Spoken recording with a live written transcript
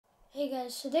Hey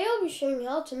guys, today I'll be showing you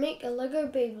how to make a Lego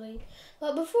Beyblade.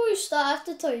 But before we start, I have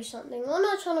to tell you something. On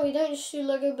our channel, we don't just do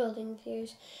Lego building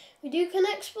videos. We do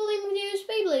connect building videos,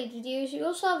 Beyblade videos. We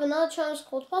also have another channel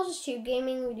called Parsatube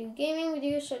Gaming. We do gaming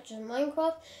videos such as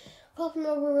Minecraft, Pop and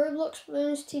Rubber, Roblox,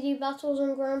 Bloons, TD Battles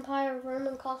on Grand Empire,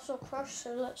 Roman Castle Crush.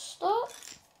 So let's start.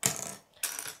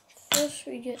 First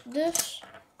we get this.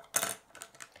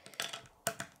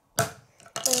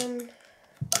 And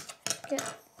get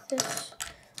this.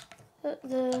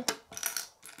 The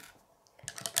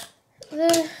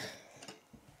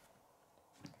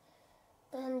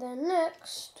and then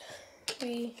next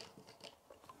we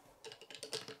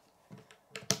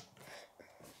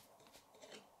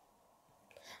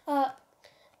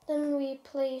then we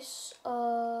place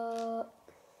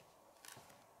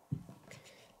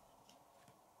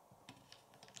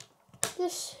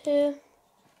this here,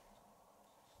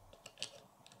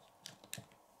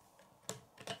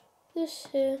 this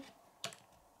here,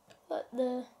 like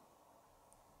there,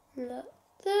 like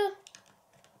there.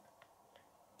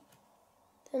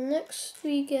 Then next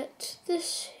we get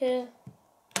this here,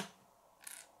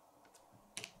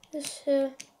 this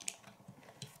here,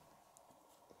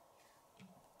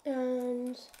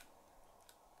 and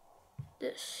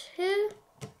this here,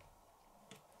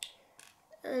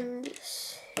 and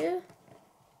this here,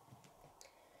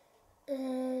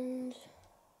 and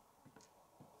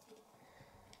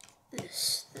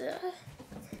this there.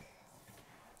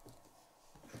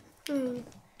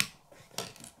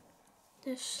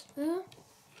 This there.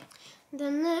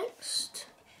 Then next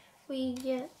we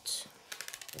get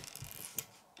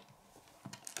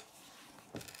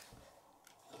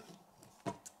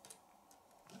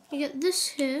this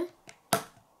here,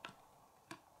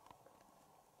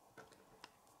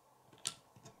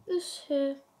 this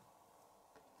here,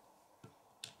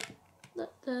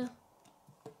 that there,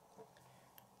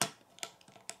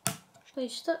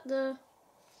 place that there.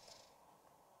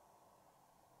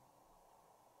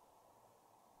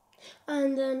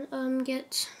 And then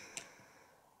get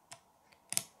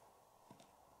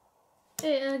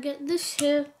this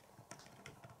here,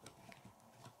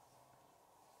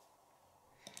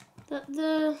 that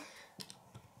there,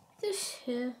 this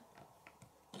here,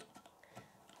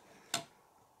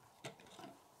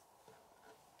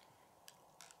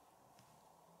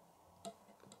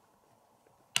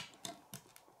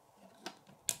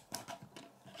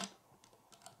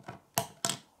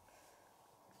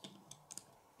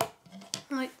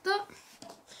 like that,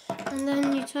 and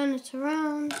then you turn it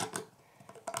around.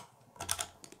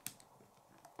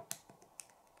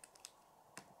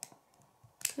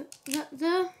 Put that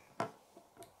there,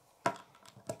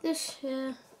 this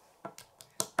here,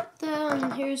 there,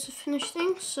 and here's the finished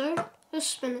thing. So let's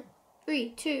spin it.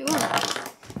 3, 2, 1.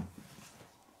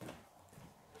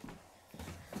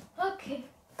 Okay,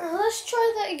 let's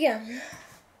try that again.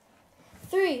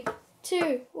 3,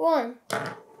 2, 1.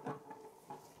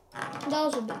 That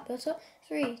was a bit better.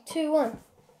 3, 2, 1.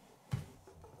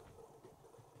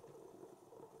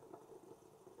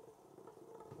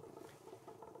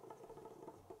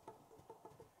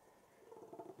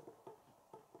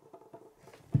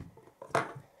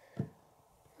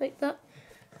 Like that.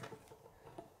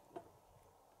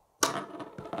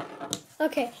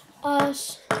 Okay,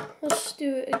 let's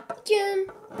do it again.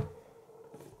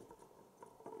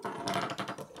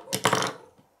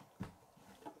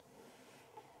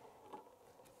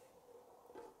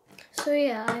 So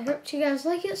yeah, I hope you guys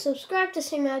like it. Subscribe to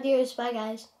see my videos. Bye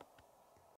guys.